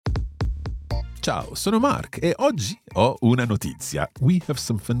Ciao, sono Mark e oggi ho una notizia. We have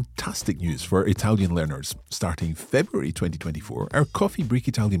some fantastic news for Italian learners. Starting February 2024, our Coffee Break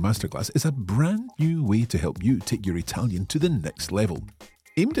Italian Masterclass is a brand new way to help you take your Italian to the next level.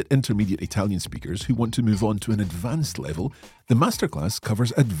 Aimed at intermediate Italian speakers who want to move on to an advanced level, the masterclass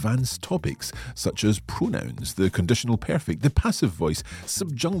covers advanced topics such as pronouns, the conditional perfect, the passive voice,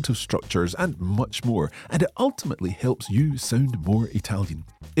 subjunctive structures, and much more, and it ultimately helps you sound more Italian.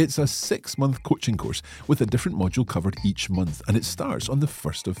 It's a 6-month coaching course with a different module covered each month, and it starts on the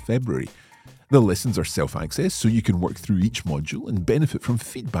 1st of February. The lessons are self-access, so you can work through each module and benefit from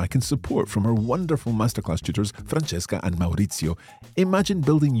feedback and support from our wonderful masterclass tutors, Francesca and Maurizio. Imagine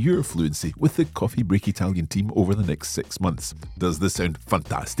building your fluency with the Coffee Break Italian team over the next 6 months. Does this sound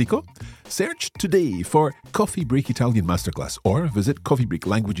fantastico? Search today for Coffee Break Italian Masterclass or visit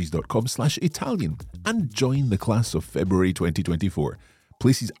coffeebreaklanguages.com/Italian and join the class of February 2024.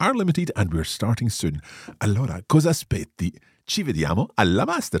 Places are limited and we're starting soon. Allora, cosa aspetti? Ci vediamo alla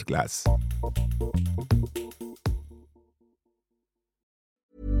masterclass!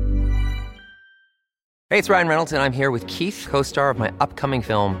 Hey, it's Ryan Reynolds, and I'm here with Keith, co-star of my upcoming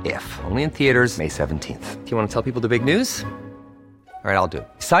film, If, only in theaters May 17th. Do you want to tell people the big news? All right, I'll do it.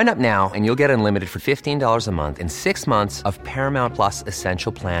 Sign up now and you'll get unlimited for $15 a month and 6 months of Paramount Plus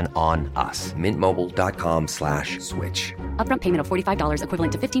Essential Plan on us. MintMobile.com/switch. Upfront payment of $45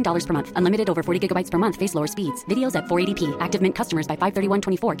 equivalent to $15 per month. Unlimited over 40 gigabytes per month. Face lower speeds. Videos at 480p. Active Mint customers by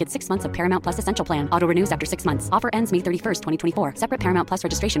 531.24 get 6 months of Paramount Plus Essential Plan. Auto renews after 6 months. Offer ends May 31st, 2024. Separate Paramount Plus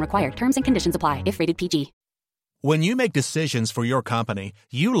registration required. Terms and conditions apply if rated PG. When you make decisions for your company,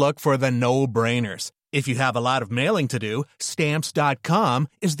 you look for the no-brainers. If you have a lot of mailing to do, Stamps.com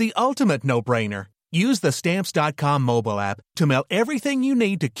is the ultimate no-brainer. Use the Stamps.com mobile app to mail everything you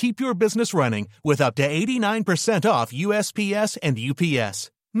need to keep your business running with up to 89% off USPS and UPS.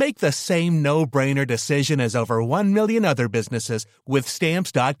 Make the same no-brainer decision as over 1 million other businesses with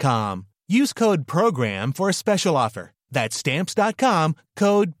Stamps.com. Use code PROGRAM for a special offer. That's Stamps.com,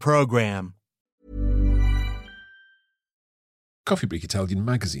 code PROGRAM. Coffee Break Italian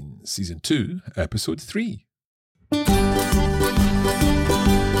Magazine, Season 2, Episode 3.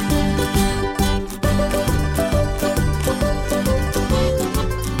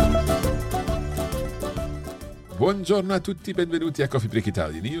 Buongiorno a tutti, benvenuti a Coffee Break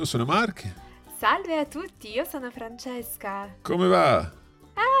Italian. Io sono Mark. Salve a tutti, io sono Francesca. Come va?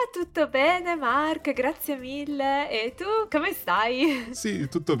 Tutto bene, Mark, grazie mille. E tu, come stai? Sì,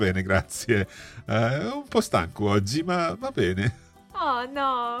 tutto bene, grazie. Un po' stanco oggi, ma va bene. Oh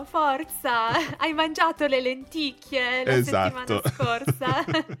no, forza! Hai mangiato le lenticchie la settimana scorsa.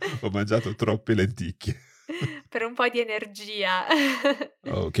 Ho mangiato troppe lenticchie. Per un po' di energia.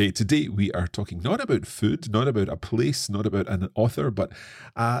 Okay, today we are talking not about food, not about a place, not about an author, but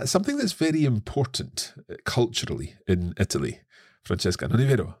something that's very important culturally in Italy. Francesca, non è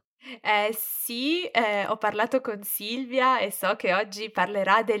vero? Sì, ho parlato con Silvia e so che oggi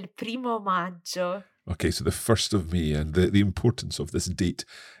parlerà del 1° maggio. Okay, so the 1st of May and the importance of this date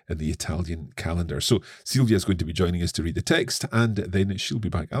in the Italian calendar. So Silvia is going to be joining us to read the text, and then she'll be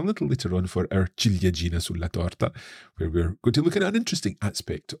back a little later on for our ciliegina sulla torta, where we're going to look at an interesting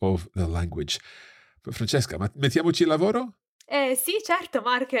aspect of the language. But Francesca, mettiamoci al lavoro? Sì, certo,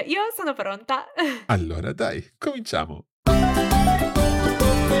 Mark, io sono pronta. Allora, dai, cominciamo.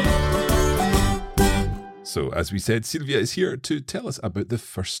 So, as we said, Silvia is here to tell us about the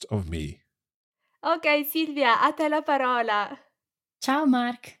 1st of May. Ok, Silvia, a te la parola. Ciao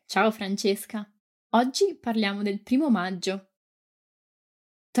Mark, ciao Francesca. Oggi parliamo del 1° maggio.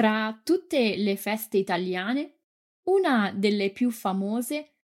 Tra tutte le feste italiane, una delle più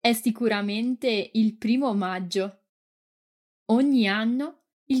famose è sicuramente il 1° maggio. Ogni anno,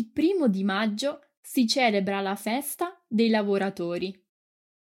 il 1° di maggio si celebra la festa dei lavoratori.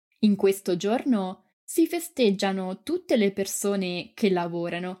 In questo giorno si festeggiano tutte le persone che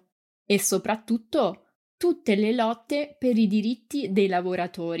lavorano e soprattutto tutte le lotte per i diritti dei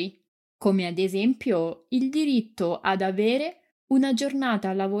lavoratori, come ad esempio il diritto ad avere una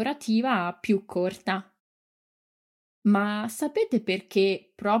giornata lavorativa più corta. Ma sapete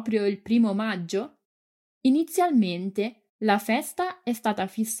perché proprio il 1° maggio? Inizialmente la festa è stata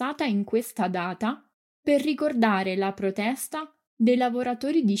fissata in questa data per ricordare la protesta dei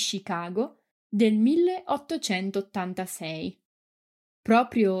lavoratori di Chicago del 1886.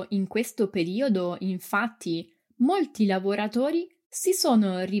 Proprio in questo periodo, infatti, molti lavoratori si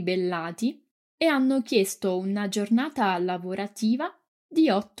sono ribellati e hanno chiesto una giornata lavorativa di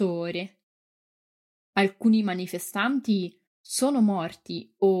 8 ore. Alcuni manifestanti sono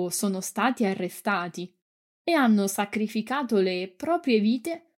morti o sono stati arrestati e hanno sacrificato le proprie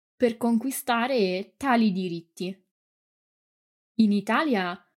vite per conquistare tali diritti. In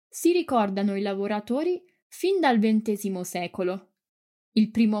Italia si ricordano i lavoratori fin dal XX secolo.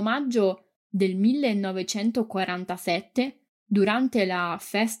 Il 1 maggio del 1947, durante la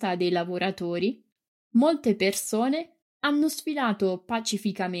Festa dei lavoratori, molte persone hanno sfilato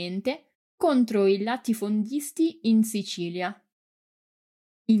pacificamente contro i latifondisti in Sicilia.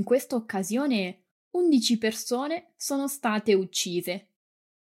 In questa occasione 11 persone sono state uccise.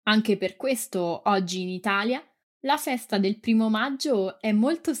 Anche per questo oggi in Italia la festa del 1 maggio è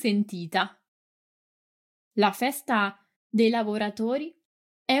molto sentita. La festa dei lavoratori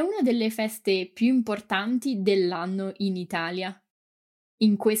è una delle feste più importanti dell'anno in Italia.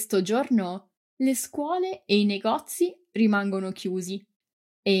 In questo giorno le scuole e i negozi rimangono chiusi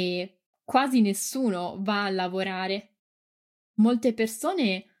e quasi nessuno va a lavorare. Molte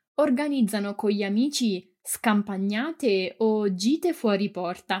persone organizzano con gli amici scampagnate o gite fuori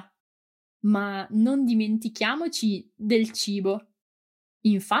porta. Ma non dimentichiamoci del cibo.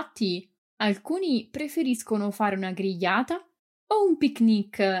 Infatti, alcuni preferiscono fare una grigliata o un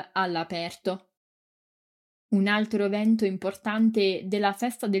picnic all'aperto. Un altro evento importante della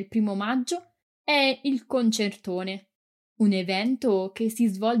festa del 1 maggio è il concertone, un evento che si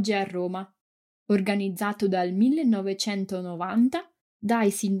svolge a Roma, organizzato dal 1990 dai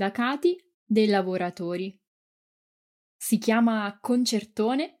sindacati dei lavoratori. Si chiama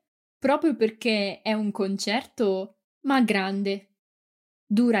concertone proprio perché è un concerto, ma grande.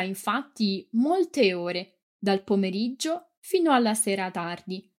 Dura infatti molte ore, dal pomeriggio fino alla sera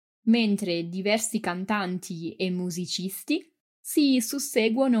tardi, mentre diversi cantanti e musicisti si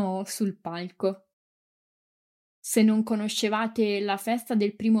susseguono sul palco. Se non conoscevate la festa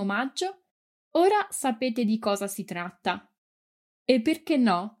del 1 maggio, ora sapete di cosa si tratta. E perché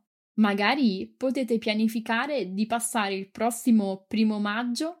no? Magari potete pianificare di passare il prossimo 1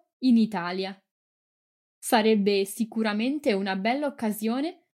 maggio in Italia. Sarebbe sicuramente una bella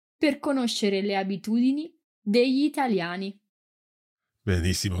occasione per conoscere le abitudini degli italiani.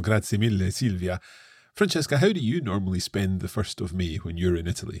 Benissimo, grazie mille Silvia. Francesca, how do you normally spend the 1st of May when you're in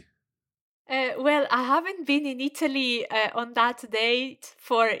Italy? Well, I haven't been in Italy on that date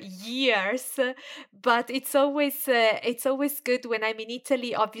for years, but it's always good when I'm in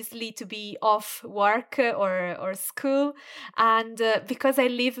Italy, obviously, to be off work or school, and because I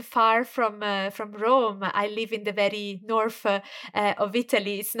live far from Rome, I live in the very north of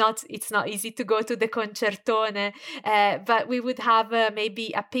Italy. It's not easy to go to the concertone, but we would have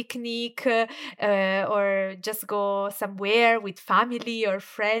maybe a picnic or just go somewhere with family or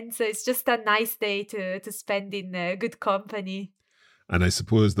friends. It's just a nice day to spend in good company. And I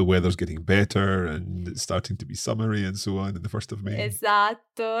suppose the weather's getting better and it's starting to be summery and so on in the 1st of May.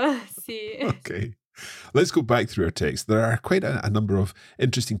 Esatto, sì. Okay. Let's go back through our text. There are quite a number of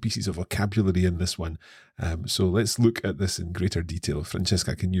interesting pieces of vocabulary in this one. So let's look at this in greater detail.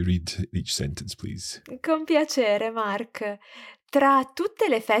 Francesca, can you read each sentence, please? Con piacere, Mark. Tra tutte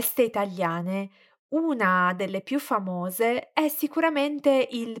le feste italiane, una delle più famose è sicuramente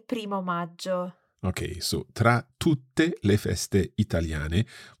il 1 maggio. Okay, so tra tutte le feste italiane,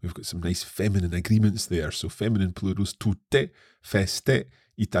 we've got some nice feminine agreements there. So feminine plurals, tutte feste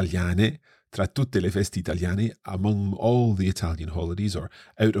italiane, tra tutte le feste italiane, among all the Italian holidays or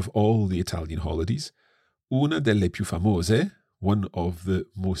out of all the Italian holidays. Una delle più famose, one of the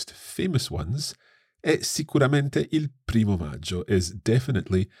most famous ones, è sicuramente il 1 maggio, is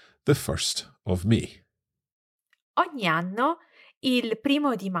definitely the 1st of May. Ogni anno, il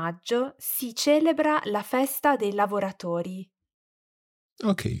 1 maggio, si celebra la festa dei lavoratori.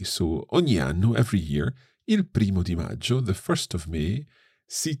 Okay, so ogni anno, every year, il 1 maggio, the 1st of May,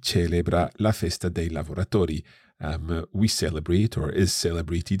 si celebra la festa dei lavoratori. We celebrate, or is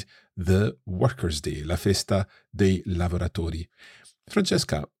celebrated, the Workers' Day, la festa dei lavoratori.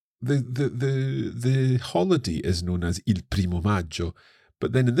 Francesca, the holiday is known as il 1 maggio,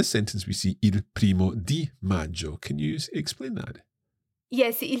 but then in this sentence we see il 1 di maggio. Can you explain that?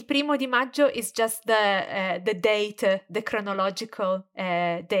 Yes, il 1 maggio is just the date, the chronological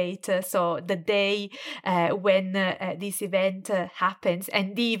date, so the day when this event happens,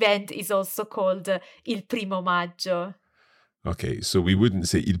 and the event is also called il 1 maggio. Okay, so we wouldn't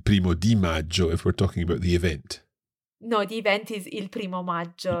say il 1 di maggio if we're talking about the event. No, the event is il 1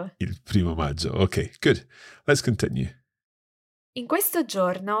 maggio. Il 1 maggio, okay, good. Let's continue. In questo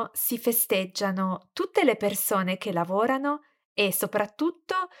giorno si festeggiano tutte le persone che lavorano e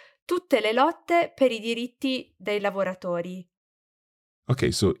soprattutto tutte le lotte per i diritti dei lavoratori.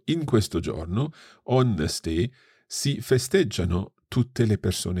 Okay, so in questo giorno, on this day, si festeggiano tutte le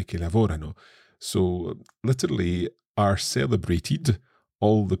persone che lavorano. So literally are celebrated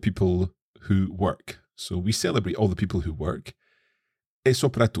all the people who work. So we celebrate all the people who work. E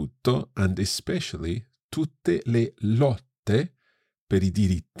soprattutto, and especially, tutte le lotte per I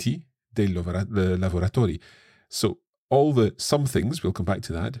diritti dei lavoratori. So some things, we'll come back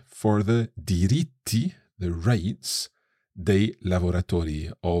to that, for the diritti, the rights, dei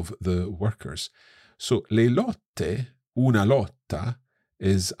lavoratori, of the workers. So le lotte, una lotta,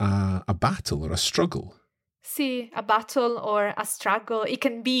 is a battle or a struggle. Sì, a battle or a struggle. It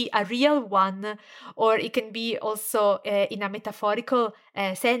can be a real one, or it can be also in a metaphorical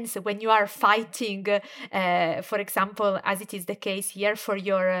sense when you are fighting, for example, as it is the case here for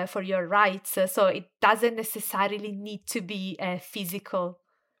your rights. So it doesn't necessarily need to be physical.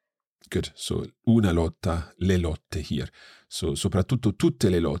 Good. So una lotta, le lotte here. So soprattutto tutte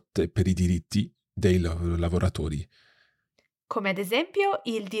le lotte per I diritti dei lavoratori. Come ad esempio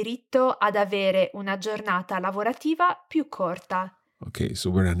il diritto ad avere una giornata lavorativa più corta. Okay, so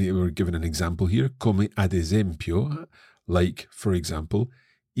we're given an example here. Come ad esempio, like, for example,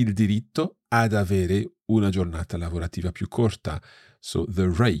 il diritto ad avere una giornata lavorativa più corta. So the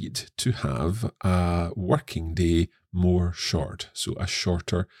right to have a working day more short. So a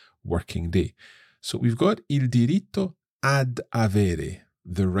shorter working day. So we've got il diritto ad avere,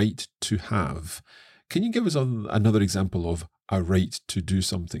 the right to have. Can you give us another example of a right to do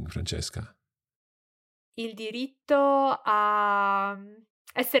something, Francesca? Il diritto a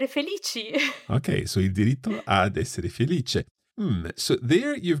essere felici. Okay, so il diritto ad essere felice. So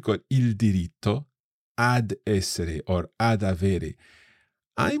there you've got il diritto ad essere or ad avere.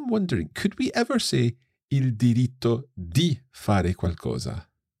 I'm wondering, could we ever say il diritto di fare qualcosa?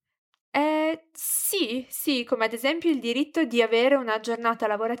 Sì, come ad esempio il diritto di avere una giornata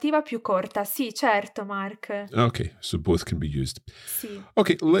lavorativa più corta. Sì, certo, Mark. Okay, so both can be used. Sì.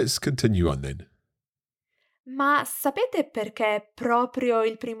 Okay, let's continue on then. Ma sapete perché proprio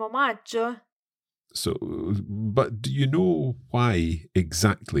il 1° maggio? So, but do you know why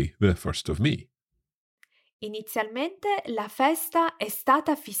exactly the 1st of May? Inizialmente la festa è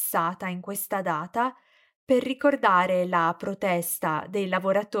stata fissata in questa data per ricordare la protesta dei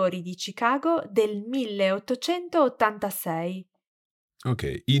lavoratori di Chicago del 1886.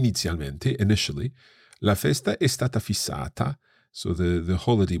 Okay, initially, la festa è stata fissata, so the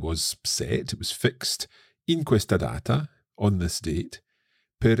holiday was set, it was fixed, in questa data, on this date,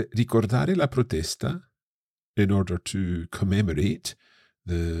 per ricordare la protesta, in order to commemorate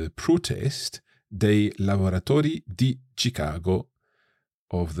the protest dei lavoratori di Chicago,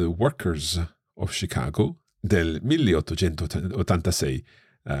 of the workers of Chicago, del 1886,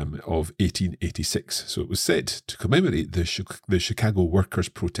 of 1886. So it was set to commemorate the Chicago workers'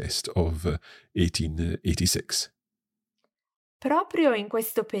 protest of 1886. Proprio in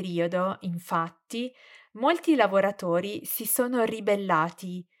questo periodo, infatti, molti lavoratori si sono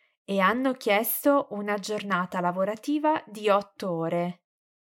ribellati e hanno chiesto una giornata lavorativa di 8 ore.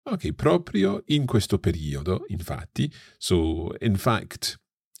 Ok, proprio in questo periodo, infatti, so in fact,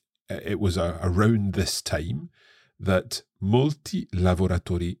 it was around this time that molti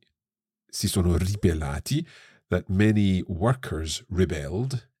lavoratori si sono ribellati, that many workers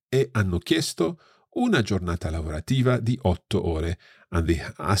rebelled e hanno chiesto una giornata lavorativa di 8 ore, and they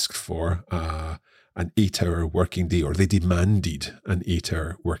asked for an 8-hour working day, or they demanded an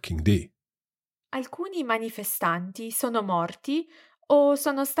 8-hour working day. Alcuni manifestanti sono morti o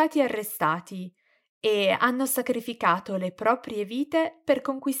sono stati arrestati e hanno sacrificato le proprie vite per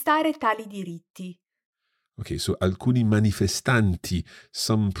conquistare tali diritti. Okay, so alcuni manifestanti,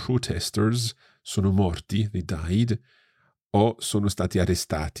 some protesters, sono morti, they died, o sono stati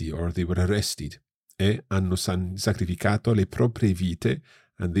arrestati, or they were arrested, e hanno sacrificato le proprie vite,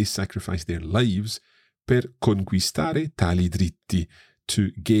 and they sacrificed their lives, per conquistare tali diritti,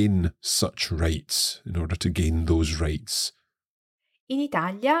 to gain such rights, in order to gain those rights. In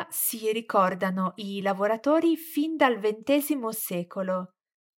Italia si ricordano I lavoratori fin dal XX secolo.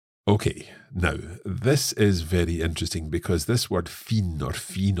 Okay, now this is very interesting because this word fin or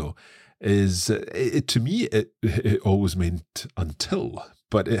fino is, to me, it always meant until,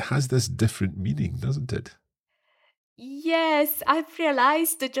 but it has this different meaning, doesn't it? Yes, I've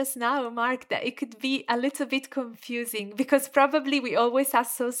realized just now, Mark, that it could be a little bit confusing because probably we always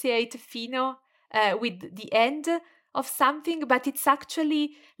associate fino with the end of something, but it's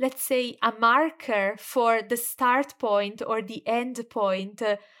actually, let's say, a marker for the start point or the end point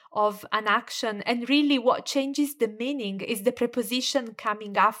of an action. And really what changes the meaning is the preposition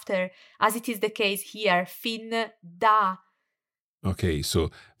coming after, as it is the case here, fin da. Okay,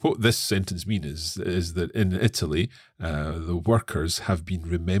 so what this sentence means is that in Italy, the workers have been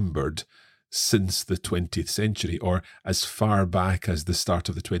remembered since the 20th century or as far back as the start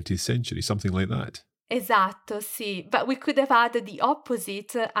of the 20th century, something like that. Esatto, sì, but we could have had the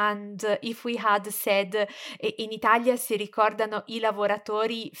opposite, and if we had said in Italia si ricordano i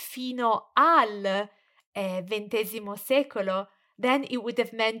lavoratori fino al XX secolo, then it would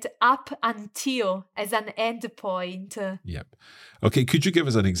have meant up until as an end point. Yep. Okay, could you give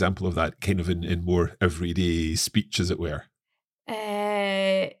us an example of that kind of in more everyday speech, as it were?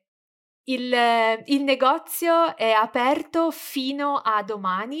 Il negozio è aperto fino a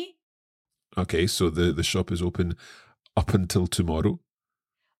domani. Okay, so the shop is open up until tomorrow.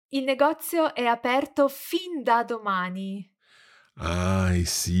 Il negozio è aperto fin da domani. I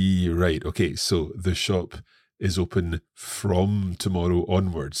see, right. Okay, so the shop is open from tomorrow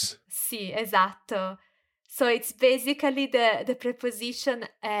onwards. Sì, esatto. So it's basically the preposition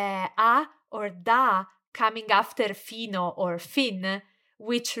a or da coming after fino or fin,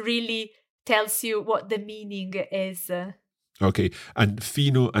 which really tells you what the meaning is. Okay, and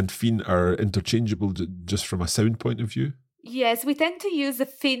fino and fin are interchangeable just from a sound point of view? Yes, we tend to use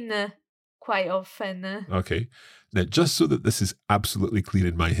fin quite often. Okay. Now, just so that this is absolutely clear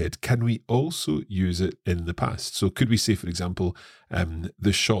in my head, can we also use it in the past? So could we say, for example,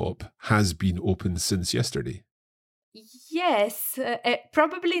 the shop has been open since yesterday? Yes,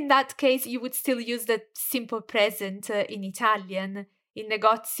 probably in that case you would still use the simple present in Italian. Il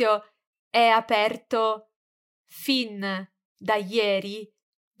negozio è aperto fin da ieri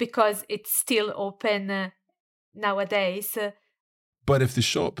because it's still open nowadays. But if the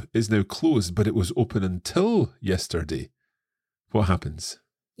shop is now closed, but it was open until yesterday, what happens?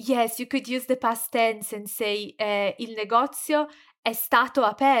 Yes, you could use the past tense and say il negozio è stato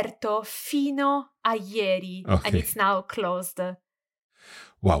aperto fino a ieri and it's now closed.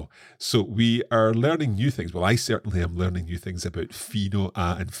 Wow. So we are learning new things. Well, I certainly am learning new things about fino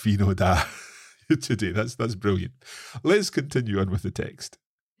a and fino da today. That's brilliant. Let's continue on with the text.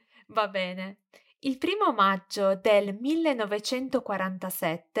 Va bene. Il 1 maggio del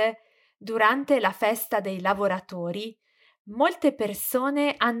 1947, durante la festa dei lavoratori, molte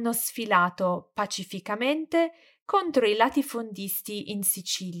persone hanno sfilato pacificamente contro i latifondisti in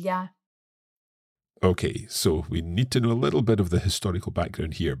Sicilia. Okay, so we need to know a little bit of the historical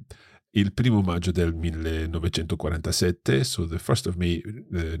background here. Il 1 maggio del 1947, so the 1st of May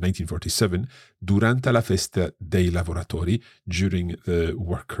 1947, durante la festa dei lavoratori, during the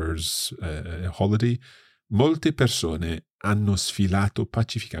workers' holiday, molte persone hanno sfilato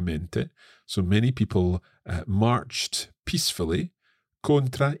pacificamente, so many people marched peacefully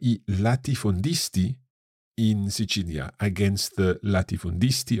contra I latifondisti in Sicilia, against the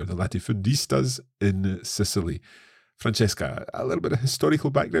latifondisti or the latifundistas in Sicily. Francesca, a little bit of historical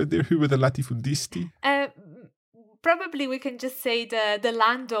background there. Who were the latifondisti? Probably we can just say the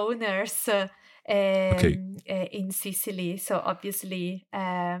landowners in Sicily. So obviously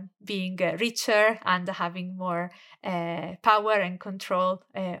being richer and having more power and control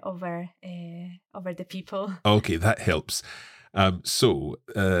over the people. Okay, that helps. So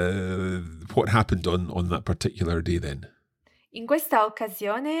what happened on that particular day then? In questa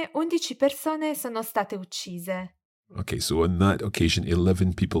occasione 11 persone sono state uccise. Okay, so on that occasion,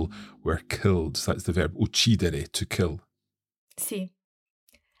 11 people were killed. So that's the verb uccidere, to kill. Sì.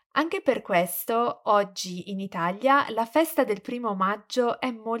 Anche per questo, oggi in Italia, la festa del 1 maggio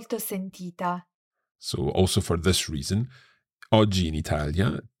è molto sentita. So also for this reason, oggi in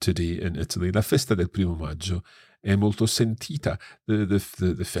Italia, today in Italy, la festa del 1 maggio è molto sentita.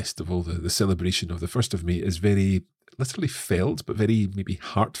 The festival, the celebration of the 1st of May is very literally felt, but very maybe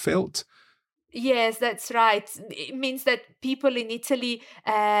heartfelt. Yes, that's right. It means that people in Italy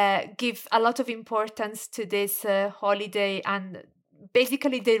give a lot of importance to this holiday and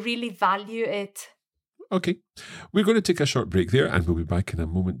basically they really value it. Okay, we're going to take a short break there and we'll be back in a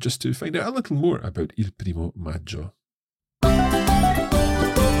moment just to find out a little more about Il 1 maggio.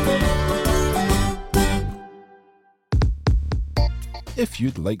 If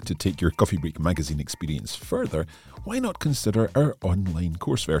you'd like to take your Coffee Break magazine experience further, why not consider our online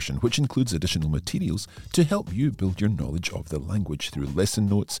course version, which includes additional materials to help you build your knowledge of the language through lesson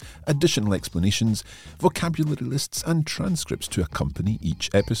notes, additional explanations, vocabulary lists, and transcripts to accompany each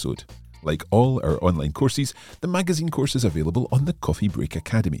episode. Like all our online courses, the magazine course is available on the Coffee Break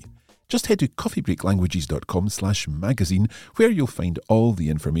Academy. Just head to coffeebreaklanguages.com/magazine, where you'll find all the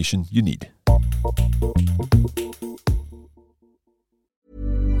information you need.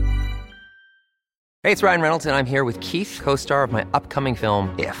 Hey, it's Ryan Reynolds, and I'm here with Keith, co-star of my upcoming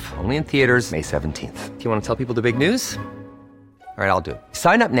film, If, only in theaters May 17th. Do you want to tell people the big news? All All right, I'll do it.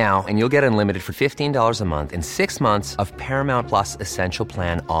 Sign up now and you'll get unlimited for $15 a month and 6 months of Paramount Plus Essential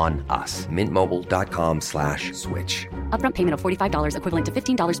Plan on us. MintMobile.com/switch. Upfront payment of $45 equivalent to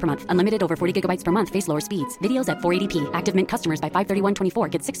 $15 per month. Unlimited over 40 gigabytes per month. Face lower speeds. Videos at 480p. Active Mint customers by 531.24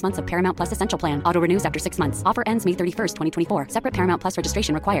 get 6 months of Paramount Plus Essential Plan. Auto renews after 6 months. Offer ends May 31st, 2024. Separate Paramount Plus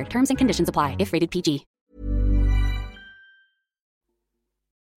registration required. Terms and conditions apply if rated PG.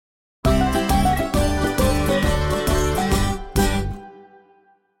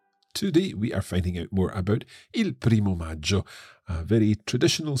 Today we are finding out more about Il Primo Maggio, a very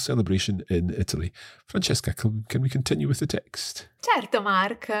traditional celebration in Italy. Francesca, can we continue with the text? Certo,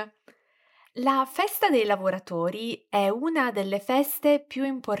 Mark. La festa dei lavoratori è una delle feste più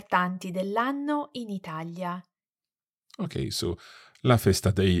importanti dell'anno in Italia. Okay, so La Festa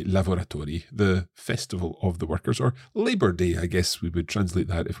dei Lavoratori, the Festival of the Workers, or Labor Day, I guess we would translate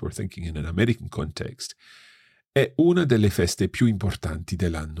that if we're thinking in an American context. È una delle feste più importanti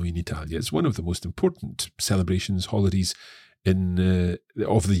dell'anno in Italia. It's one of the most important celebrations, holidays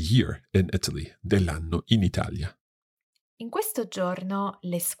of the year in Italy, dell'anno in Italia. In questo giorno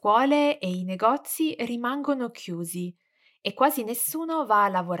le scuole e i negozi rimangono chiusi e quasi nessuno va a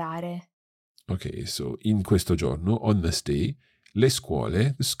lavorare. Okay, so in questo giorno, on this day, le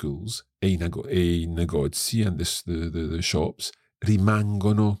scuole, the schools, e i negozi and the shops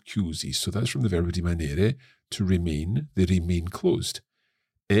rimangono chiusi. So that's from the verb rimanere, to remain, they remain closed.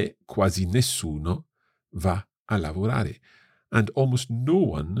 E quasi nessuno va a lavorare. And almost no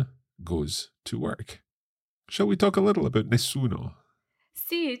one goes to work. Shall we talk a little about nessuno?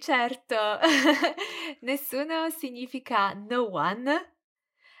 Sì, certo. Nessuno significa no one.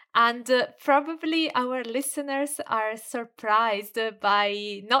 And probably our listeners are surprised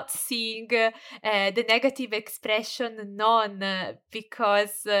by not seeing the negative expression non,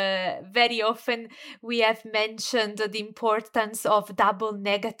 because very often we have mentioned the importance of double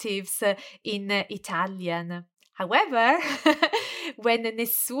negatives in Italian. However, when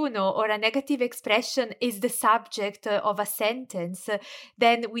nessuno or a negative expression is the subject of a sentence,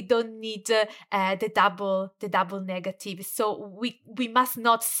 then we don't need the double negative. So we must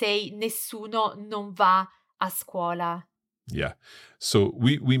not say nessuno non va a scuola. Yeah. So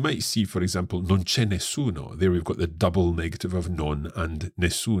we might see, for example, non c'è nessuno. There we've got the double negative of non and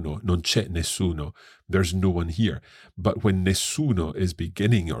nessuno. Non c'è nessuno. There's no one here. But when nessuno is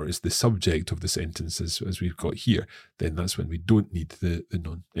beginning or is the subject of the sentence as we've got here, then that's when we don't need the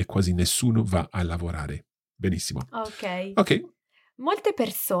non. E quasi nessuno va a lavorare. Benissimo. Ok. Okay. Molte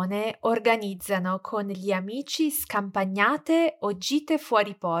persone organizzano con gli amici scampagnate o gite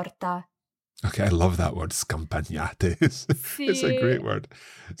fuori porta. Okay, I love that word, scampagnate. Sì, It's a great word.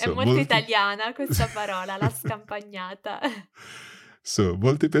 è molto italiana questa parola, la scampagnata. So,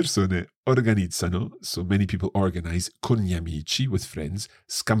 molte persone organizzano, so many people organize, con gli amici, with friends,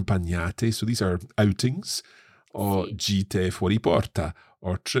 scampagnate, so these are outings, or Sì. gite fuori porta,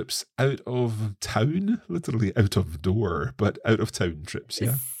 or trips out of town, literally out of door, but out of town trips,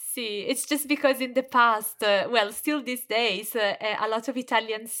 yeah? Sì, it's just because in the past, still these days, a lot of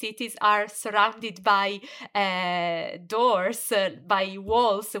Italian cities are surrounded by doors, by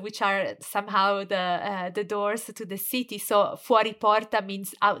walls, which are somehow the doors to the city. So fuori porta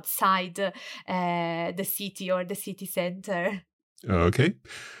means outside the city or the city center. Okay,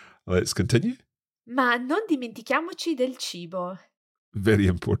 let's continue. Ma non dimentichiamoci del cibo. Very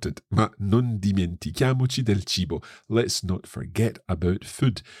important. Ma non dimentichiamoci del cibo. Let's not forget about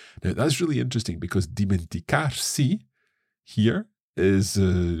food. Now, that's really interesting because dimenticarsi here is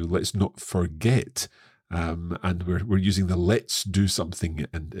let's not forget. And we're using the let's do something,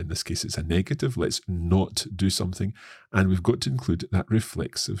 and in this case it's a negative, let's not do something. And we've got to include that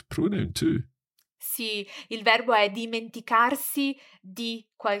reflexive pronoun too. Sì, il verbo è dimenticarsi di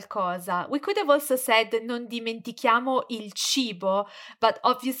qualcosa. We could have also said non dimentichiamo il cibo, but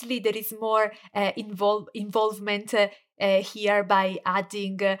obviously there is more involvement here by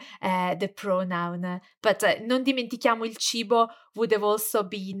adding the pronoun. But non dimentichiamo il cibo would have also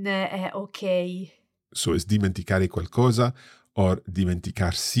been okay. So it's dimenticare qualcosa or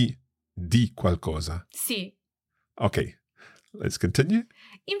dimenticarsi di qualcosa? Sì. Okay, let's continue.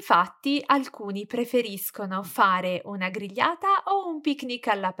 Infatti, alcuni preferiscono fare una grigliata o un picnic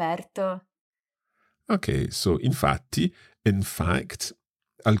all'aperto. Okay, so infatti, in fact,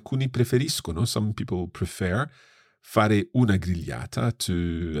 alcuni preferiscono, some people prefer, fare una grigliata,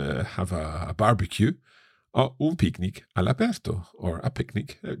 to have a barbecue, o un picnic all'aperto, or a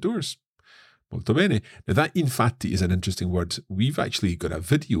picnic outdoors. Molto bene. Now that infatti is an interesting word. We've actually got a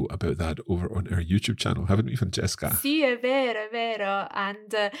video about that over on our YouTube channel, haven't we, Francesca? Sì, è vero.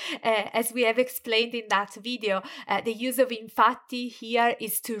 And as we have explained in that video, the use of infatti here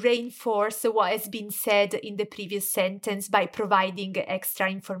is to reinforce what has been said in the previous sentence by providing extra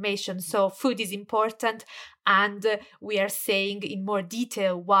information. So food is important, and we are saying in more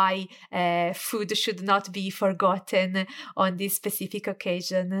detail why food should not be forgotten on this specific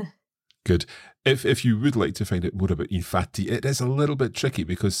occasion. Good. If you would like to find out more about infatti, it is a little bit tricky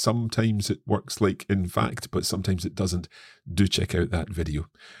because sometimes it works like in fact, but sometimes it doesn't. Do check out that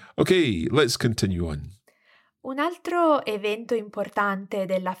video. Okay, let's continue on. Un altro evento importante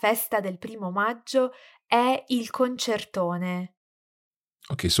della festa del 1° maggio è il concertone.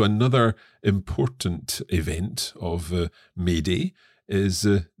 Okay, so another important event of May Day is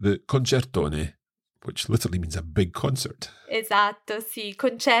the concertone, which literally means a big concert. Esatto, sì.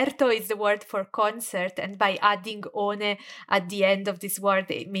 Concerto is the word for concert, and by adding one at the end of this word,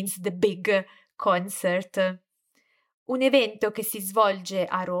 it means the big concert. Un evento che si svolge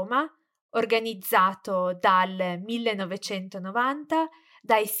a Roma, organizzato dal 1990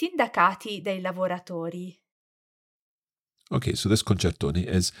 dai sindacati dei lavoratori. Okay, so this concertone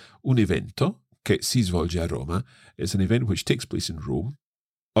is un evento che si svolge a Roma. It's an event which takes place in Rome,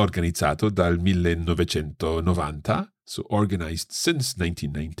 organizzato dal 1990, so organized since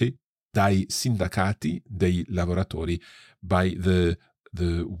 1990, dai sindacati dei lavoratori, by the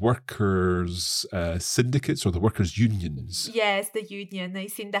workers' syndicates or the workers' unions. Yes, the union, I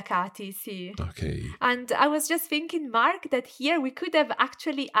sindacati, sì. Okay. And I was just thinking, Mark, that here we could have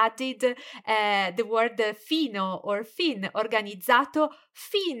actually added the word fino or fin, organizzato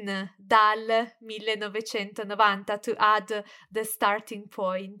fin dal 1990 to add the starting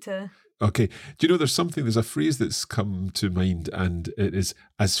point. Okay. Do you know there's a phrase that's come to mind, and it is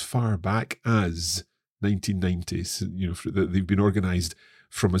as far back as 1990. So, you know, they've been organised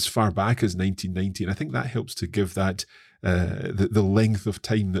from as far back as 1990, and I think that helps to give that the length of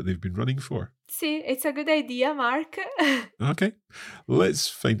time that they've been running for. Sì, it's a good idea, Mark. Okay, let's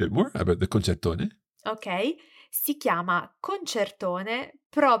find out more about the concertone. Ok, si chiama concertone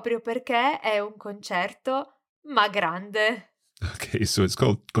proprio perché è un concerto ma grande. Okay, so it's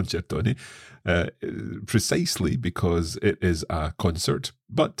called concertone precisely because it is a concert,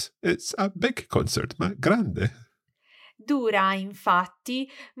 but it's a big concert, ma grande. Dura infatti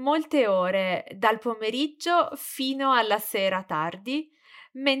molte ore, dal pomeriggio fino alla sera tardi,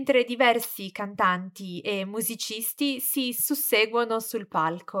 mentre diversi cantanti e musicisti si susseguono sul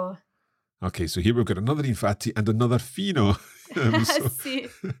palco. Okay, so here we've got another infatti and another fino. Sì.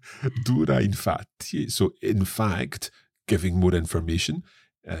 Dura infatti, so in fact, giving more information.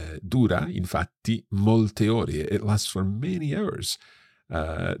 Dura infatti molte ore. It lasts for many hours.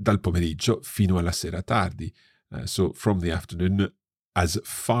 Dal pomeriggio fino alla sera tardi. So from the afternoon as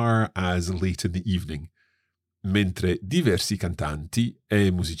far as late in the evening. Mentre diversi cantanti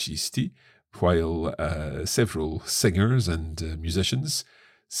e musicisti, while several singers and musicians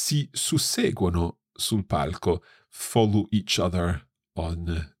si susseguono sul palco, follow each other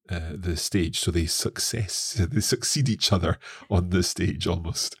on the stage. So they succeed each other on the stage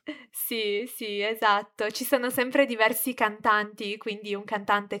almost. Sì, esatto. Ci sono sempre diversi cantanti, quindi un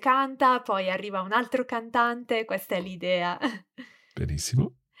cantante canta, poi arriva un altro cantante, questa è l'idea.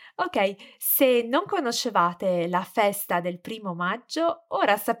 Benissimo. Ok, se non conoscevate la festa del 1° maggio,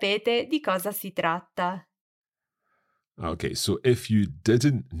 ora sapete di cosa si tratta. Okay, so if you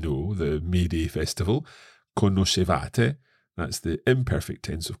didn't know the May Day festival, conoscevate, that's the imperfect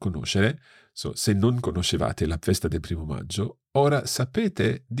tense of conoscere. So, se non conoscevate la festa del 1° maggio, ora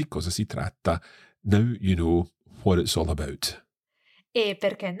sapete di cosa si tratta. Now you know what it's all about. E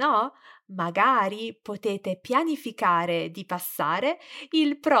perché no, magari potete pianificare di passare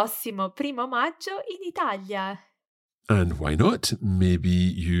il prossimo 1° maggio in Italia. And why not? Maybe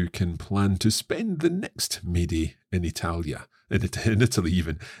you can plan to spend the next May Day in Italia, in Italy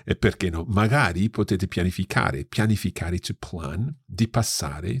even. E perché no? Magari potete pianificare to plan, di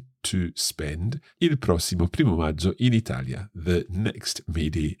passare, to spend, il prossimo 1° maggio in Italia, the next May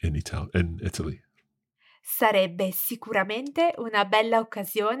Day in Italy. Sarebbe sicuramente una bella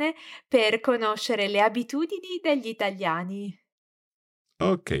occasione per conoscere le abitudini degli italiani.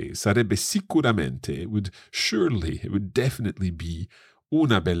 Okay, sarebbe sicuramente, it would definitely be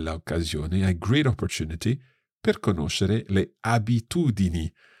una bella occasione, a great opportunity per conoscere le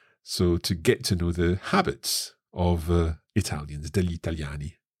abitudini. So to get to know the habits of Italians, degli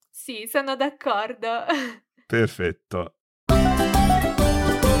italiani. Sì, sono d'accordo. Perfetto.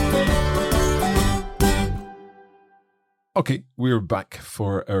 Okay, we're back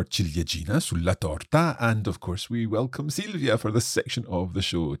for our ciliegina sulla torta, and of course we welcome Silvia for this section of the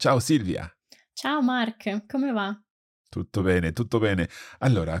show. Ciao Silvia! Ciao Mark, come va? Tutto bene, tutto bene.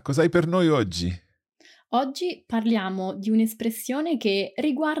 Allora, cos'hai per noi oggi? Oggi parliamo di un'espressione che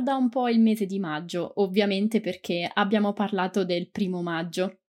riguarda un po' il mese di maggio, ovviamente perché abbiamo parlato del 1°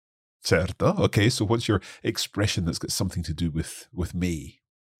 maggio. Certo, okay, so what's your expression that's got something to do with May?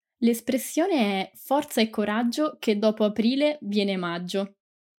 L'espressione è forza e coraggio che dopo aprile viene maggio.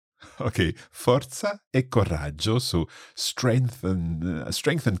 Okay, forza e coraggio, so strength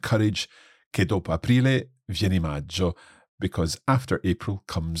and courage che dopo aprile viene maggio, because after April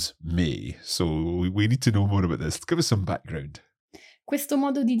comes May. So we need to know more about this. Give us some background. Questo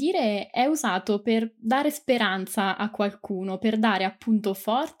modo di dire è usato per dare speranza a qualcuno, per dare appunto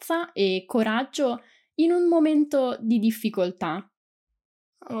forza e coraggio in un momento di difficoltà.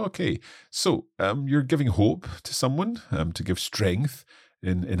 Okay, so you're giving hope to someone, to give strength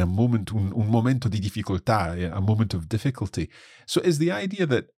in a moment, un momento di difficoltà, a moment of difficulty. So is the idea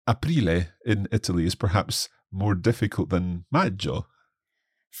that aprile in Italy is perhaps more difficult than maggio?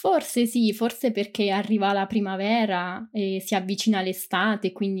 Forse sì, forse perché arriva la primavera e si avvicina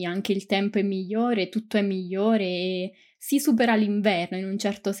l'estate, quindi anche il tempo è migliore, tutto è migliore e si supera l'inverno in un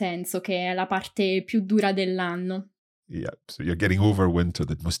certo senso, che è la parte più dura dell'anno. Yeah, so you're getting over winter,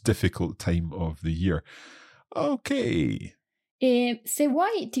 the most difficult time of the year. Okay. E se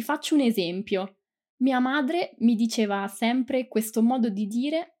vuoi ti faccio un esempio. Mia madre mi diceva sempre questo modo di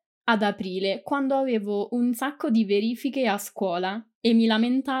dire ad aprile, quando avevo un sacco di verifiche a scuola e mi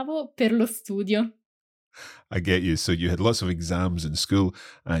lamentavo per lo studio. I get you. So you had lots of exams in school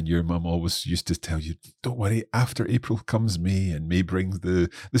and your mum always used to tell you, don't worry, after April comes May and May brings the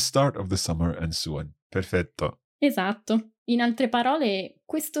start of the summer and so on. Perfetto. Esatto. In altre parole,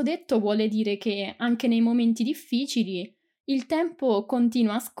 questo detto vuole dire che anche nei momenti difficili il tempo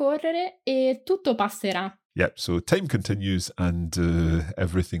continua a scorrere e tutto passerà. Yep, so time continues and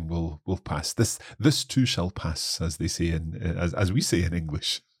everything will pass. This too shall pass, as they say as we say in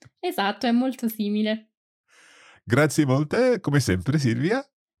English. Esatto, è molto simile. Grazie molte, come sempre Silvia.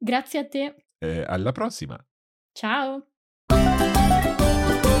 Grazie a te. E alla prossima. Ciao.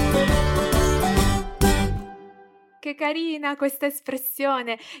 Che carina questa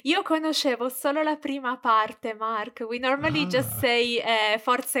espressione. Io conoscevo solo la prima parte, Mark. We normally just say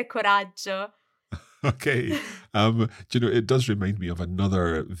forza e coraggio. Okay. Do you know, it does remind me of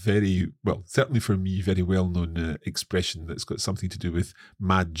another very, well, certainly for me, very well-known expression that's got something to do with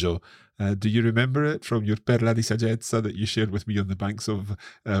maggio. Do you remember it from your perla di saggezza that you shared with me on the banks of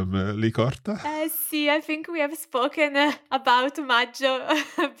Lake Orta? Sì, I think we have spoken about maggio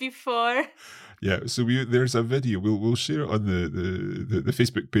before. Yeah, so there's a video we'll share it on the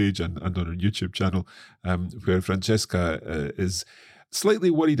Facebook page and on our YouTube channel where Francesca is slightly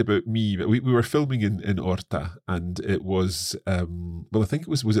worried about me. But we were filming in Orta and it was I think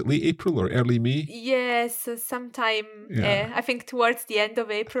was it late April or early May? Yes, sometime I think towards the end of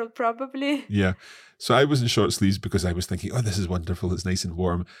April probably. Yeah. So I was in short sleeves because I was thinking, oh, this is wonderful, it's nice and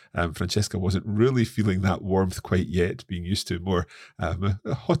warm. Francesca wasn't really feeling that warmth quite yet, being used to more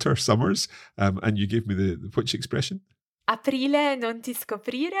hotter summers. And you gave me which expression? Aprile non ti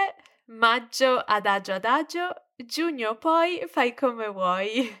scoprire, maggio adagio adagio, giugno poi fai come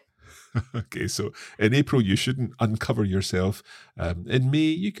vuoi. Okay, so in April you shouldn't uncover yourself. In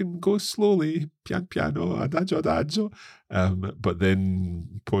May you can go slowly, pian piano, adagio adagio. But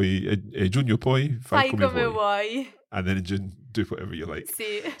then poi, giugno poi fai come vuoi. And then in June do whatever you like.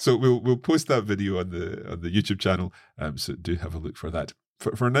 Sì. So we'll post that video on the YouTube channel. So do have a look for that.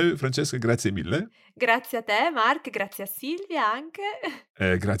 For now, Francesca, grazie mille. Grazie a te, Mark, grazie a Silvia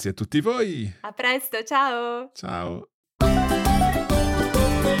anche. Grazie a tutti voi. A presto, ciao. Ciao.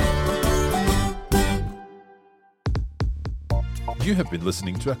 You have been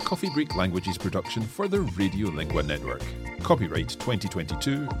listening to a Coffee Break Languages production for the Radiolingua Network. Copyright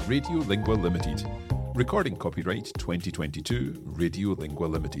 2022 Radiolingua Limited. Recording copyright 2022 Radiolingua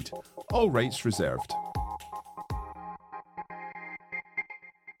Limited. All rights reserved.